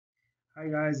Hi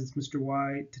guys, it's Mr.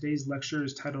 Y. Today's lecture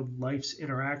is titled Life's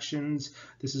Interactions.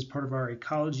 This is part of our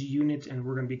ecology unit and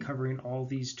we're going to be covering all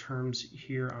these terms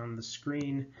here on the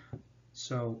screen.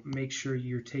 So make sure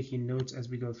you're taking notes as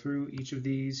we go through each of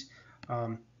these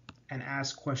and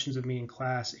ask questions of me in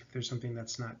class if there's something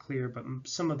that's not clear, but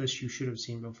some of this you should have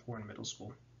seen before in middle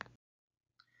school.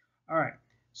 All right,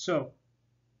 so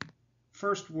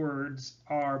first words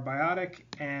are biotic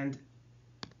and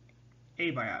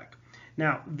abiotic.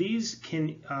 Now, these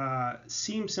can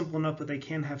seem simple enough, but they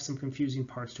can have some confusing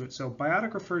parts to it. So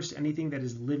biotic refers to anything that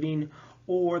is living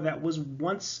or that was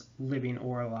once living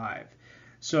or alive.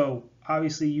 So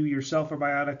obviously you yourself are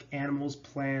biotic. Animals,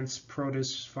 plants,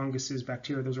 protists, funguses,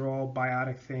 bacteria, those are all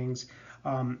biotic things.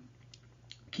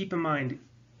 Keep in mind,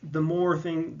 the more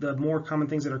common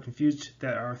things that are confused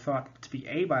that are thought to be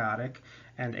abiotic,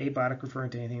 and abiotic referring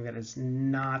to anything that is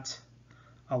not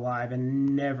alive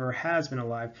and never has been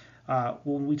alive.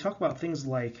 When we talk about things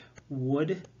like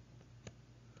wood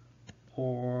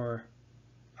or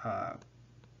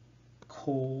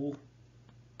coal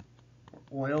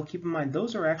or oil, keep in mind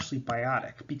those are actually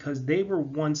biotic because they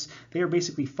are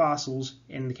basically fossils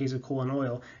in the case of coal and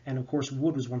oil, and of course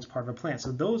wood was once part of a plant.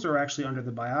 So those are actually under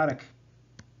the biotic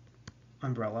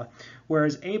umbrella,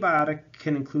 whereas abiotic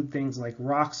can include things like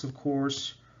rocks, of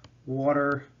course,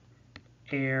 water,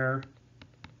 air.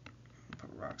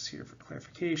 Rocks here for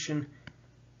clarification,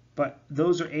 but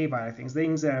those are abiotic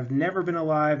things that have never been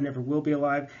alive, never will be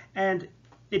alive, and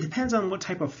it depends on what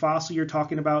type of fossil you're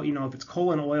talking about. You know, if it's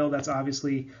coal and oil, that's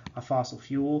obviously a fossil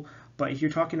fuel, but if you're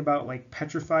talking about like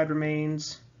petrified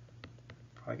remains,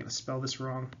 probably going to spell this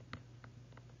wrong,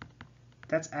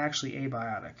 that's actually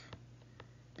abiotic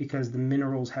because the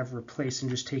minerals have replaced and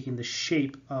just taken the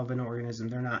shape of an organism.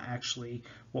 They're not actually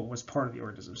what was part of the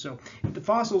organism. So the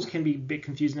fossils can be a bit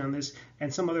confusing on this,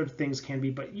 and some other things can be,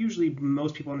 but usually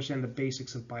most people understand the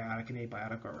basics of biotic and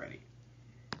abiotic already.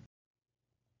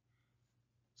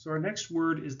 So our next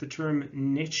word is the term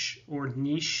niche or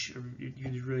niche.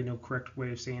 There's really no correct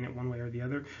way of saying it one way or the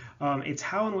other. It's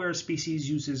how and where a species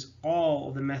uses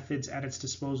all the methods at its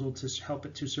disposal to help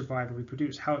it to survive and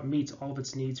reproduce, how it meets all of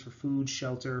its needs for food,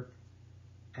 shelter,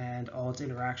 and all its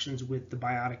interactions with the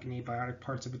biotic and abiotic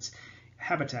parts of its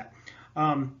habitat.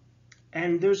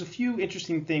 And there's a few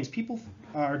interesting things. People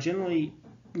are generally,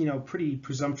 pretty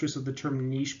presumptuous of the term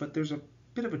niche, but there's a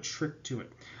bit of a trick to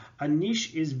it. A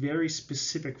niche is very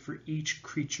specific for each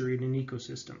creature in an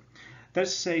ecosystem. That's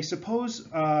to say, suppose,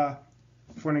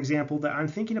 for an example, that I'm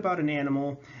thinking about an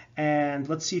animal, and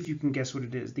let's see if you can guess what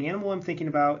it is. The animal I'm thinking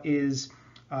about is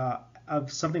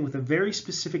of something with a very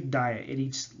specific diet. It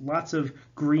eats lots of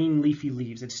green leafy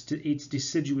leaves. It eats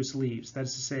deciduous leaves. That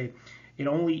is to say, it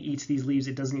only eats these leaves.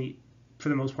 It doesn't eat, for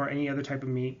the most part, any other type of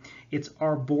meat. It's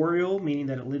arboreal, meaning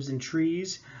that it lives in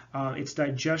trees. Its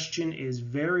digestion is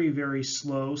very, very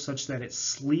slow, such that it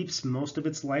sleeps most of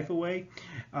its life away,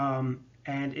 and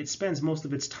it spends most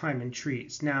of its time in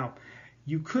trees. Now,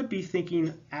 you could be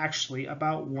thinking actually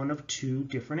about one of two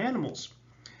different animals.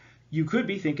 You could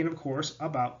be thinking, of course,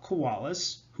 about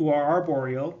koalas, who are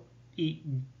arboreal, eat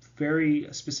very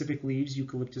specific leaves,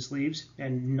 eucalyptus leaves,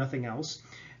 and nothing else,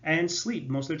 and sleep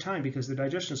most of their time because their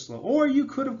digestion is slow. Or you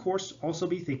could, of course, also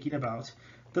be thinking about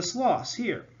the sloths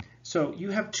here. So you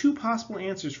have two possible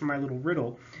answers for my little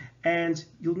riddle, and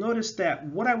you'll notice that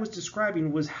what I was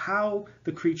describing was how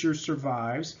the creature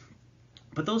survives,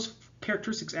 but those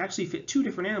characteristics actually fit two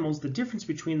different animals. The difference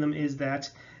between them is that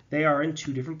they are in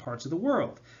two different parts of the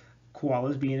world.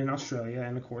 Koalas being in Australia,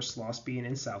 and of course sloths being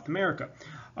in South America.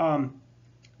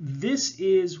 This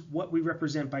is what we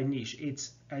represent by niche.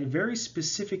 It's a very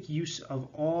specific use of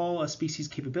all a species'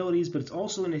 capabilities, but it's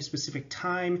also in a specific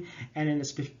time and in a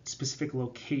specific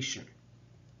location.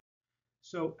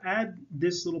 So add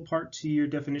this little part to your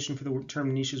definition for the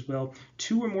term niche as well.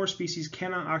 Two or more species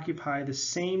cannot occupy the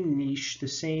same niche, the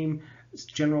same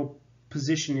general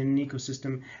position in an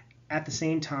ecosystem at the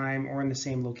same time or in the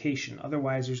same location.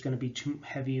 Otherwise, there's going to be too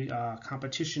heavy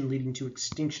competition leading to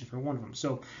extinction for one of them.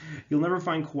 So you'll never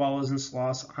find koalas and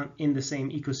sloths in the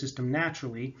same ecosystem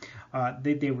naturally.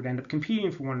 They would end up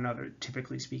competing for one another,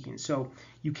 typically speaking. So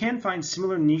you can find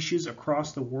similar niches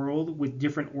across the world with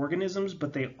different organisms,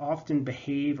 but they often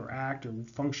behave or act or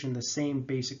function the same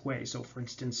basic way. So for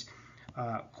instance,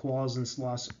 koalas and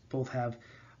sloths both have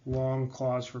long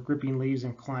claws for gripping leaves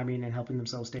and climbing and helping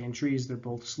themselves stay in trees. They're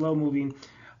both slow moving,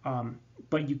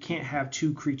 but you can't have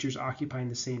two creatures occupying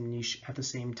the same niche at the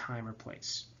same time or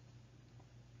place.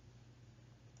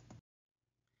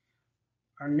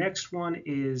 Our next one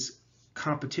is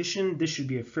competition. This should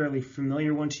be a fairly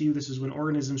familiar one to you. This is when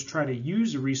organisms try to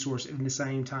use a resource in the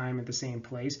same time at the same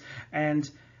place, and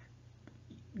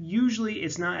Usually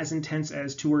it's not as intense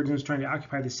as two organisms trying to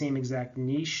occupy the same exact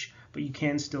niche, but you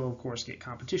can still, of course, get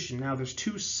competition. Now, there's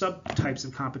two subtypes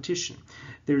of competition.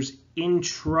 There's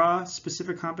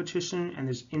intra-specific competition and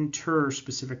there's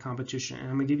inter-specific competition. And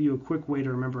I'm going to give you a quick way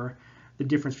to remember the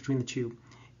difference between the two.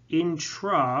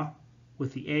 Intra,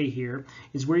 with the A here,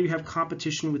 is where you have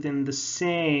competition within the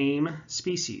same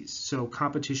species. So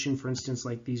competition, for instance,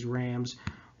 like these rams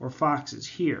or foxes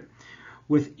here.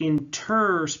 With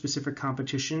inter-specific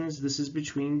competitions, this is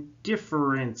between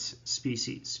different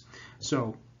species.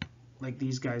 So like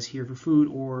these guys here for food,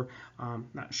 or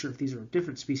not sure if these are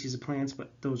different species of plants,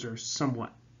 but those are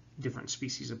somewhat different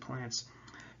species of plants.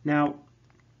 Now,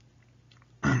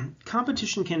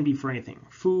 competition can be for anything.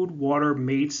 Food, water,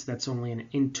 mates, that's only an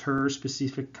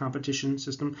inter-specific competition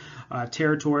system.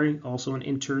 Territory, also an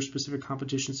inter-specific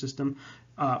competition system.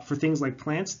 For things like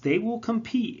plants, they will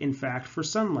compete, in fact, for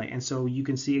sunlight. And so you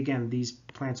can see, again, these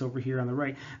plants over here on the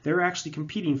right, they're actually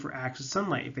competing for access to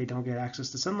sunlight. If they don't get access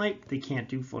to sunlight, they can't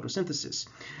do photosynthesis.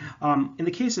 In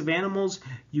the case of animals,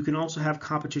 you can also have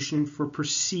competition for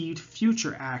perceived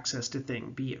future access to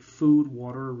things, be it food,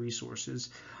 water, or resources.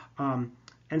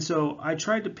 And so I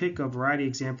tried to pick a variety of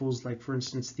examples, like for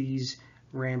instance, these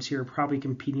rams here are probably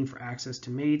competing for access to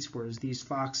mates, whereas these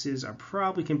foxes are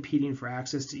probably competing for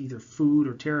access to either food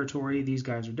or territory. These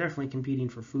guys are definitely competing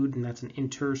for food, and that's an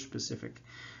interspecific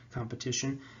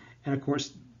competition. And of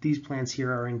course, these plants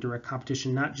here are in direct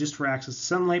competition, not just for access to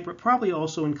sunlight, but probably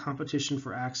also in competition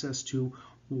for access to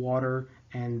water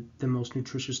and the most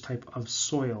nutritious type of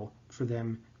soil for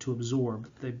them to absorb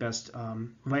the best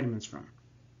vitamins from.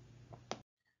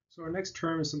 So our next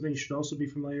term is something you should also be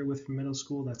familiar with from middle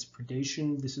school. That's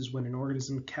predation. This is when an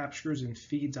organism captures and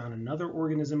feeds on another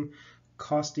organism,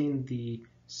 costing the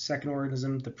second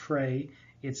organism, the prey,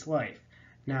 its life.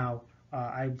 Now,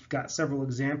 I've got several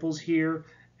examples here,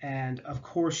 and of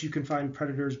course you can find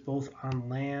predators both on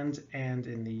land and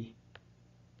in the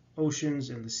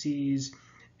oceans and the seas,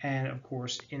 and of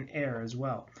course in air as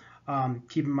well.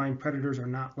 Keep in mind, predators are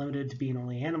not limited to being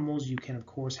only animals. You can, of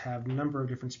course, have a number of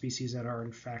different species that are,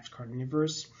 in fact,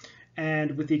 carnivorous.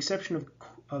 And with the exception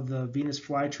of the Venus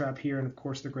flytrap here and, of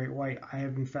course, the great white, I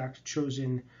have, in fact,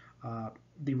 chosen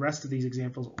the rest of these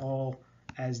examples all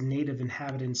as native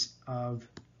inhabitants of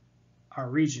our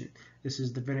region. This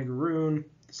is the vinegaroon,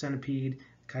 the centipede,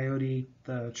 the coyote,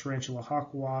 the tarantula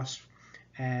hawk wasp,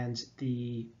 and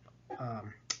the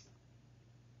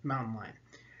mountain lion.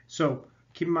 So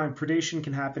keep in mind, predation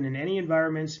can happen in any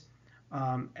environment,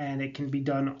 and it can be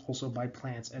done also by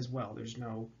plants as well. There's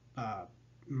no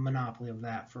monopoly of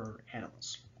that for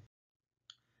animals.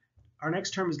 Our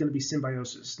next term is going to be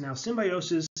symbiosis. Now,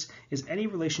 symbiosis is any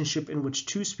relationship in which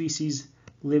two species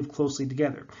live closely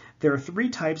together. There are three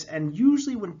types, and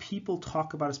usually when people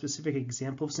talk about a specific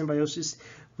example of symbiosis,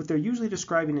 what they're usually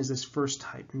describing is this first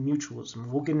type, mutualism.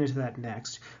 We'll get into that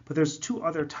next, but there's two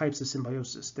other types of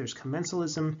symbiosis. There's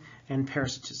commensalism and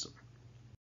parasitism.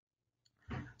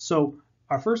 So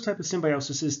our first type of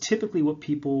symbiosis is typically what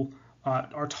people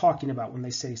are talking about when they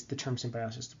say the term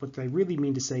symbiosis. What they really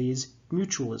mean to say is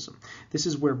mutualism. This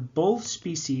is where both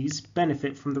species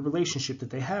benefit from the relationship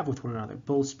that they have with one another.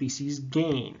 Both species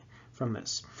gain from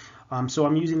this. So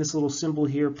I'm using this little symbol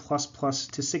here, plus plus,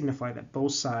 to signify that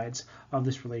both sides of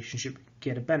this relationship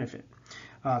get a benefit.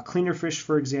 Cleaner fish,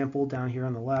 for example, down here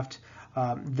on the left,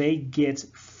 they get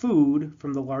food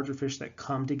from the larger fish that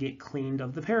come to get cleaned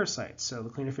of the parasites. So the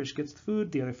cleaner fish gets the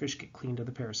food, the other fish get cleaned of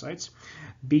the parasites.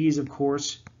 Bees, of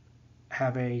course,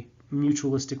 have a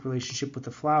mutualistic relationship with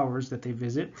the flowers that they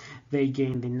visit. They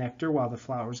gain the nectar while the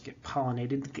flowers get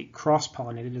pollinated, get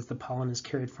cross-pollinated as the pollen is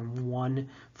carried from one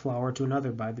flower to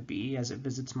another by the bee as it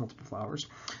visits multiple flowers.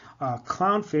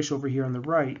 Clownfish over here on the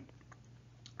right,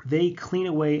 they clean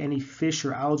away any fish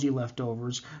or algae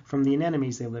leftovers from the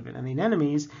anemones they live in. And the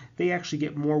anemones, they actually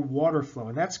get more water flow.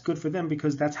 And that's good for them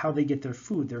because that's how they get their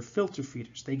food. They're filter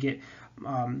feeders. They get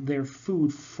their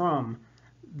food from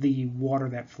the water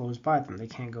that flows by them. They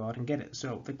can't go out and get it.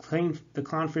 So the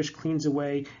clownfish cleans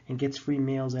away and gets free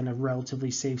meals and a relatively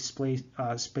safe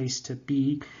space to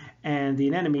be. And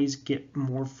the anemones get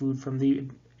more food from the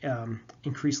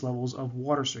increased levels of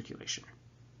water circulation.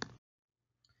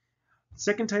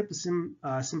 Second type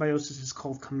of symbiosis is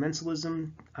called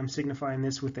commensalism. I'm signifying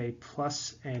this with a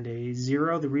plus and a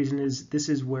 0. The reason is this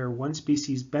is where one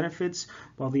species benefits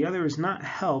while the other is not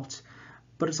helped,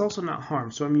 but it's also not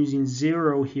harmed. So I'm using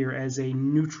 0 here as a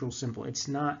neutral symbol. It's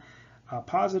not a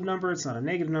positive number, it's not a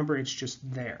negative number, it's just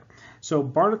there. So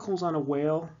barnacles on a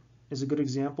whale is a good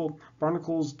example.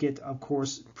 Barnacles get, of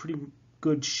course, pretty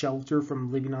good shelter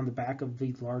from living on the back of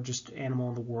the largest animal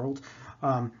in the world.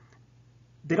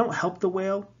 they don't help the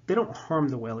whale, they don't harm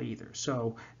the whale either.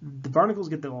 So the barnacles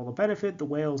get all the benefit, the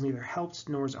whale is neither helped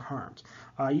nor is it harmed.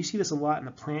 You see this a lot in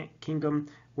the plant kingdom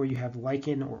where you have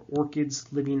lichen or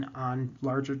orchids living on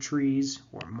larger trees,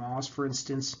 or moss, for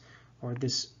instance, or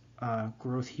this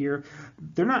growth here.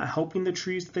 They're not helping the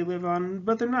trees that they live on,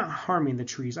 but they're not harming the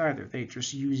trees either. They're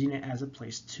just using it as a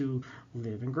place to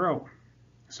live and grow.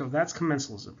 So that's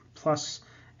commensalism, plus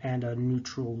and a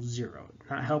neutral zero.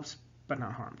 Not helped, but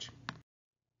not harmed.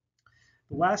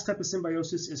 The last type of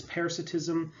symbiosis is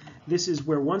parasitism. This is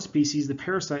where one species, the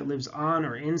parasite, lives on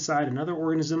or inside another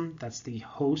organism, that's the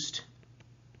host,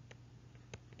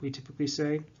 we typically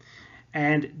say,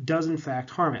 and does in fact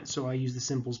harm it. So I use the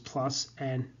symbols plus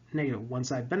and negative. One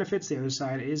side benefits, the other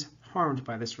side is harmed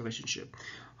by this relationship.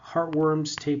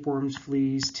 Heartworms, tapeworms,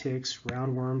 fleas, ticks,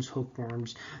 roundworms,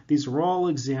 hookworms. These are all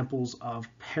examples of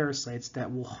parasites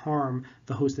that will harm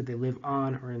the host that they live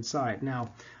on or inside.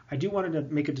 Now, I do want to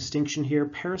make a distinction here.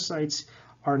 Parasites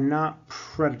are not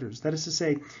predators. That is to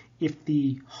say, if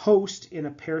the host in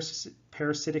a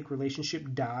parasitic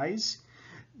relationship dies,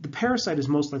 the parasite is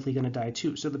most likely going to die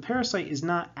too. So the parasite is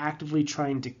not actively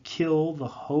trying to kill the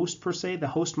host per se. The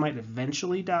host might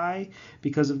eventually die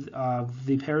because of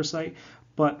the parasite,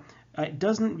 but it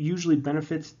doesn't usually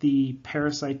benefit the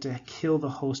parasite to kill the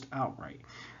host outright.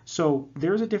 So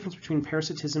there's a difference between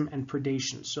parasitism and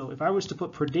predation. So if I was to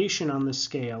put predation on the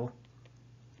scale,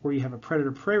 where you have a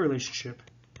predator-prey relationship,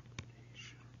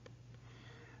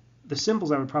 the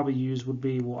symbols I would probably use would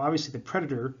be, well, obviously the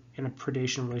predator in a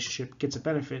predation relationship gets a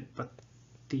benefit, but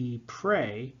the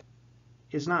prey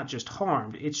is not just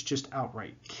harmed, it's just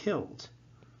outright killed.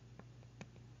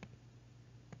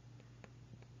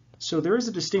 So there is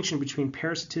a distinction between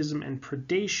parasitism and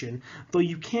predation, though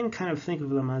you can kind of think of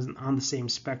them as on the same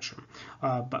spectrum.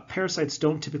 But parasites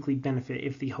don't typically benefit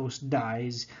if the host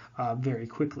dies very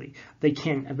quickly. They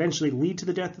can eventually lead to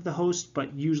the death of the host,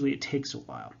 but usually it takes a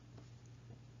while.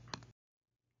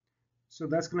 So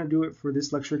that's going to do it for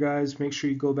this lecture, guys. Make sure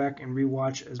you go back and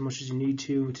rewatch as much as you need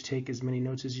to take as many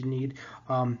notes as you need,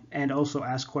 and also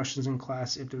ask questions in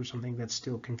class if there's something that's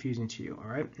still confusing to you. All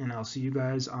right, and I'll see you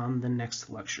guys on the next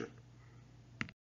lecture.